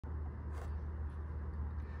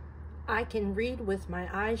I Can Read with My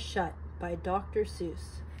Eyes Shut by Dr.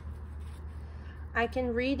 Seuss. I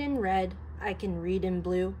can read in red, I can read in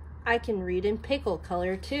blue, I can read in pickle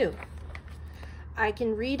color too. I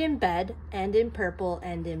can read in bed and in purple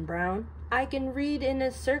and in brown. I can read in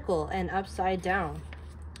a circle and upside down.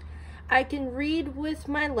 I can read with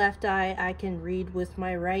my left eye, I can read with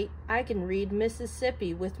my right. I can read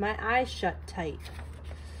Mississippi with my eyes shut tight.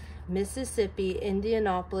 Mississippi,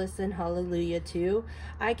 Indianapolis, and Hallelujah too.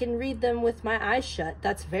 I can read them with my eyes shut.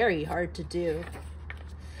 That's very hard to do.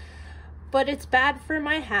 But it's bad for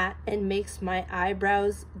my hat and makes my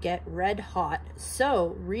eyebrows get red hot.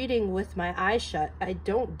 So, reading with my eyes shut, I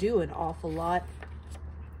don't do an awful lot.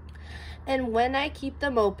 And when I keep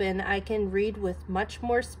them open, I can read with much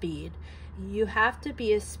more speed. You have to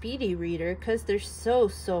be a speedy reader because there's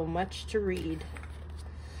so much to read.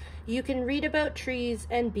 You can read about trees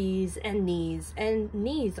and bees and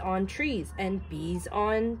knees on trees and bees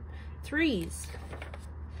on threes.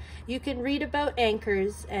 You can read about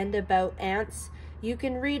anchors and about ants. You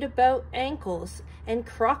can read about ankles and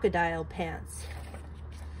crocodile pants.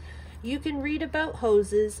 You can read about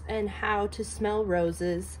hoses and how to smell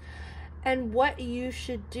roses and what you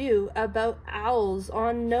should do about owls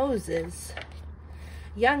on noses.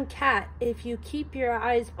 Young cat, if you keep your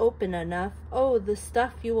eyes open enough, oh, the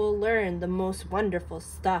stuff you will learn, the most wonderful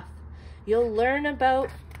stuff. You'll learn about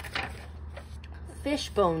fish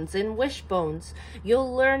bones and wishbones.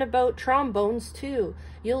 You'll learn about trombones too.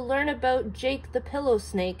 You'll learn about Jake the pillow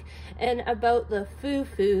snake and about the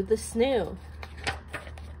foo-foo the snoo.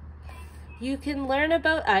 You can learn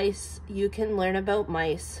about ice. You can learn about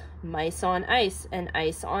mice. Mice on ice and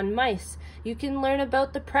ice on mice. You can learn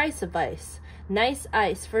about the price of ice. Nice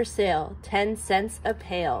ice for sale, 10 cents a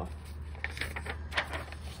pail.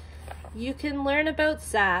 You can learn about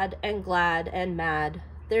sad and glad and mad.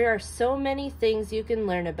 There are so many things you can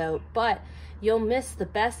learn about, but you'll miss the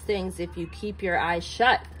best things if you keep your eyes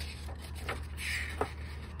shut.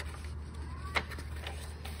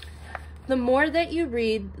 The more that you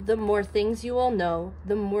read, the more things you will know.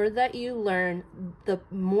 The more that you learn, the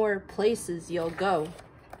more places you'll go.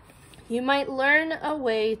 You might learn a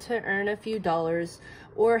way to earn a few dollars,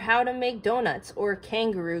 or how to make donuts or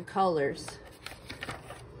kangaroo colors.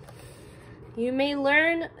 You may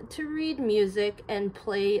learn to read music and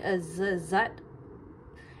play a zazut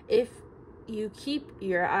if you keep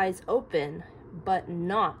your eyes open, but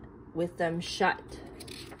not with them shut.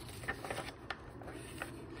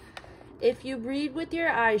 If you read with your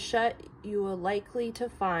eyes shut, you are likely to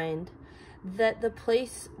find that the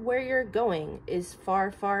place where you're going is far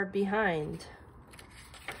behind.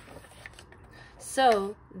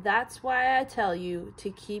 So that's why I tell you to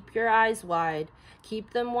keep your eyes wide.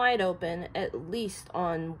 Keep them wide open, at least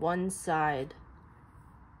on one side.